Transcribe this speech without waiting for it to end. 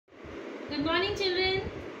Good morning children.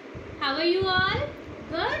 How are you all?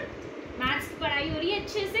 Good? Maths की पढ़ाई हो रही है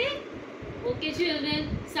अच्छे से? Okay children.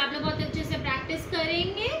 सब लोग बहुत अच्छे से practice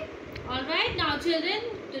करेंगे. All right. Now children,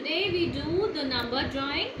 today we do the number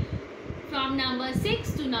drawing from number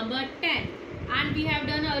 6 to number 10. And we have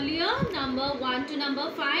done earlier number 1 to number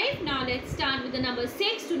 5. Now let's start with the number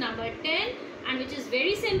 6 to number 10, and which is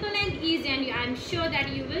very simple and easy, and I'm sure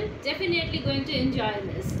that you will definitely going to enjoy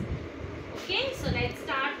this. Okay, so let's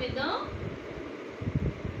start with the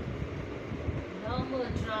number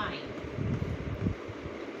drawing.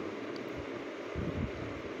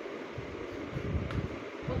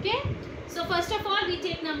 Okay, so first of all we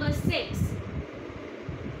take number 6.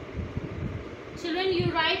 Children,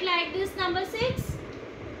 you write like this number 6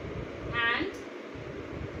 and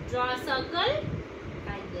draw a circle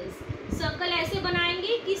like this. Circle ऐसे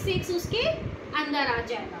बनाएंगे कि 6 उसके अंदर आ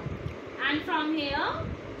जाएगा. And from here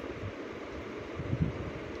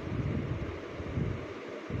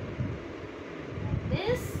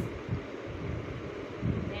this,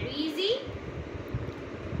 very easy.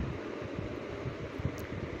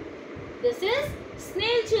 This is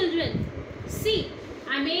snail children. See,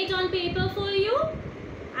 I made on paper for you,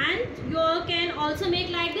 and you can also make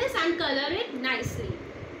like this and color it nicely.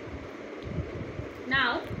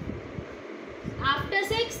 Now after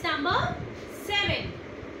 6, number 7.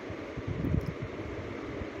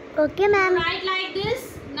 Okay ma'am. Write like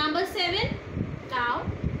this, number 7 cow.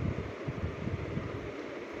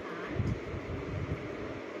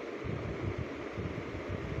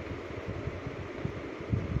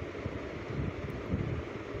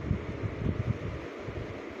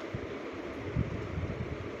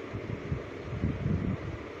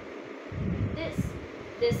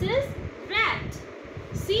 This is rat.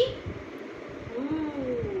 See?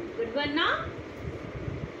 Ooh, good one now.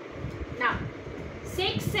 Now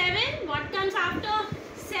 6, 7. What comes after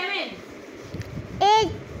 7?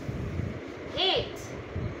 8. 8.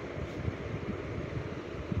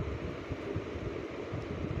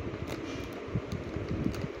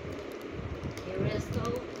 Here is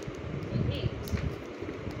the 8.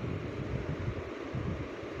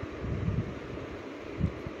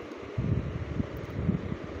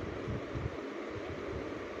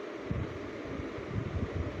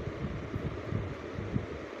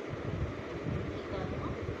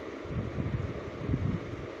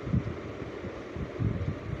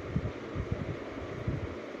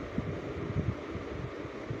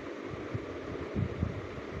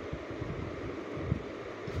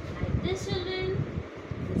 This children,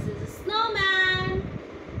 this is a snowman.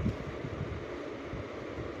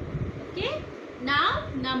 Okay, now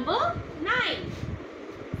number 9.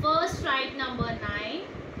 First write number 9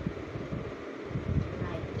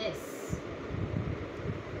 like this.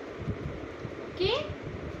 Okay,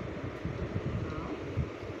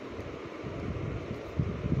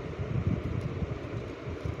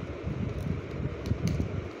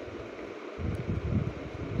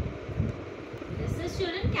 this is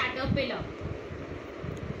children caterpillar.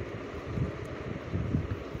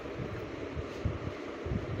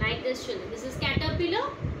 Like this children, this is caterpillar,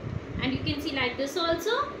 and you can see like this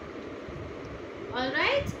also.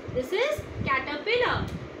 Alright, this is caterpillar.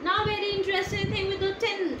 Now very interesting thing with the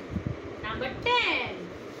 10. Number 10.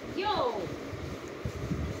 Yo.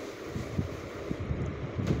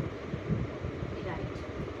 We write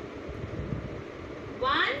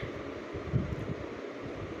 1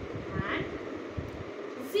 and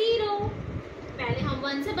 0. पहले हम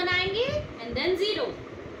 1 से बनाएंगे and then 0.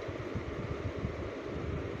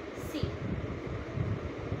 See.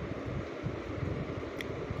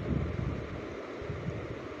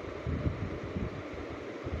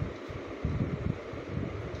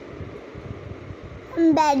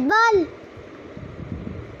 Bat ball.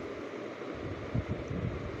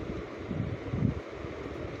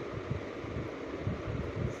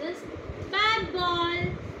 This is bat ball.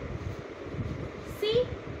 See?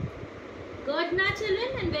 Good now children,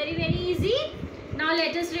 and very easy. Now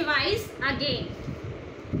let us revise again.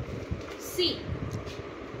 See.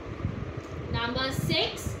 Number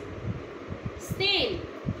 6, snail.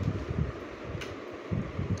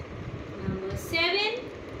 Number 7,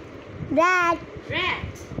 Rat.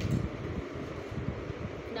 rat.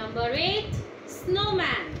 Number 8,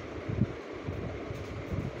 snowman.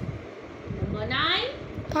 Number 9,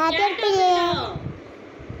 Caterpillar.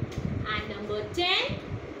 and number 10,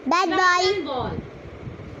 Bat ball. ball.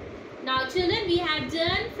 Now children, we have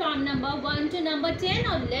done from number 1 to number 10.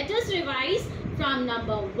 Now let us revise from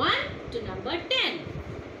number 1 to number 10.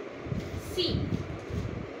 See.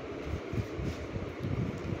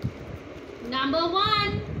 Number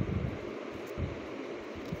 1,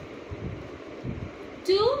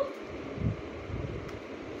 2,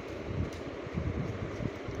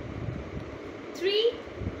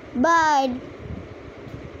 bird.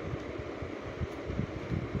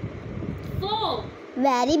 4.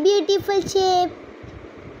 Very beautiful shape.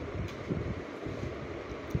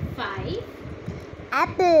 5.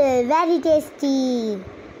 Apple. Very tasty.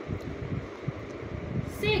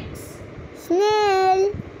 6.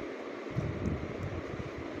 Snail.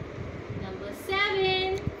 Number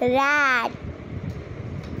 7. Rat.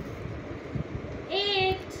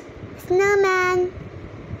 8. Snowman.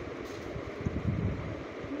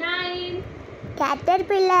 9.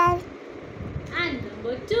 Caterpillar. And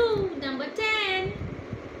number 2. Number 10.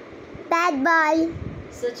 Bat ball.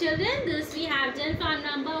 So children, this we have done from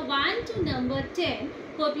number 1 to number 10.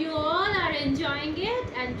 Hope you all are enjoying it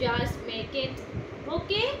and just make it.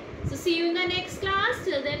 Okay? So see you in the next class.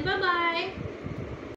 Till then, bye-bye.